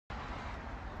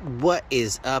What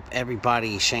is up,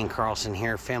 everybody? Shane Carlson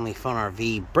here, Family Fun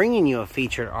RV, bringing you a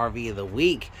featured RV of the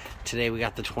week. Today we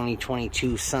got the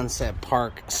 2022 Sunset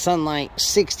Park Sunlite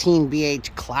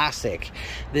 16BH Classic.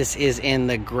 This is in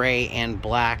the gray and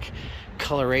black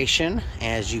coloration.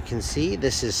 As you can see,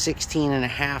 this is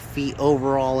 16.5 feet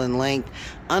overall in length,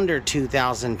 under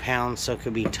 2,000 pounds, so it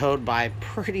could be towed by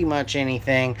pretty much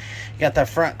anything. You got the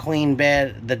front queen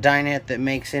bed, the dinette that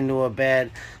makes into a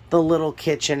bed, the little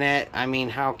kitchenette. I mean,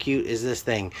 how cute is this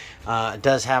thing? It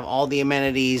does have all the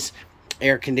amenities: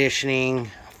 air conditioning,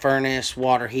 furnace,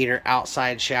 water heater,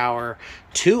 outside shower,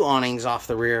 2 awnings off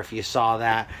the rear if you saw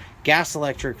that, gas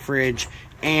electric fridge,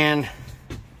 and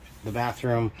the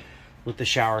bathroom with the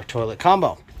shower toilet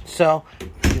combo. So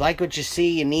if you like what you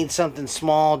see, you need something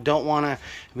small, don't want to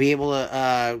be able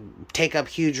to take up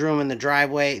huge room in the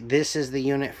driveway, this is the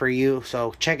unit for you.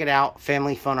 So check it out,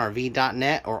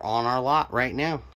 familyfunrv.net, or on our lot right now.